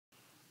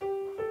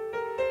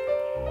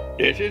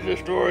This is the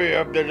story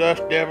of the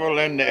dust devil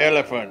and the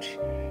elephants.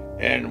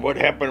 And what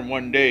happened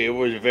one day, it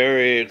was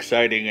very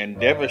exciting and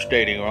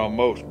devastating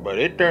almost, but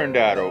it turned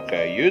out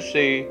okay. You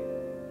see.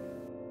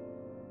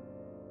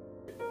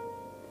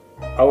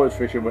 I was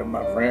fishing with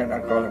my friend. I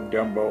call him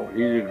Dumbo.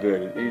 He's a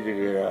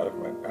good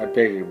elephant. I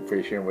take him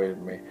fishing with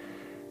me.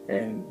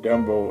 And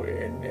Dumbo,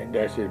 and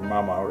that's his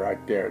mama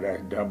right there.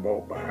 That's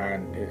Dumbo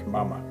behind his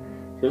mama.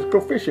 Let's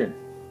go fishing.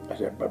 I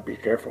said, but be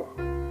careful.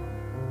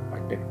 I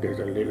think there's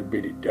a little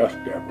bitty dust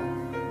devil.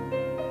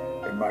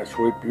 It might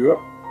sweep you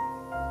up.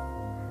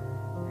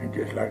 And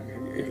just like,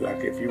 it's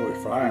like if you was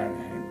flying.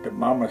 And the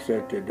mama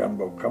said to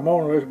Dumbo, come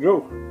on, let's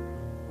go.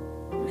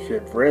 She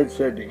said, Fred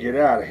said to get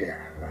out of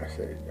here. I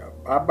said,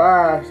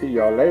 bye-bye, see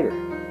y'all later.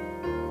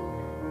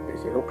 They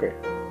said, okay.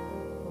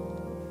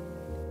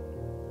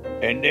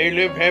 And they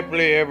live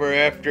happily ever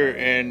after,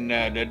 and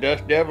the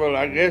dust devil,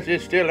 I guess,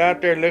 is still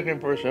out there looking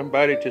for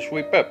somebody to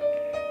sweep up.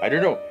 I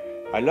don't know.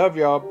 I love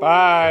y'all.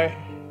 Bye.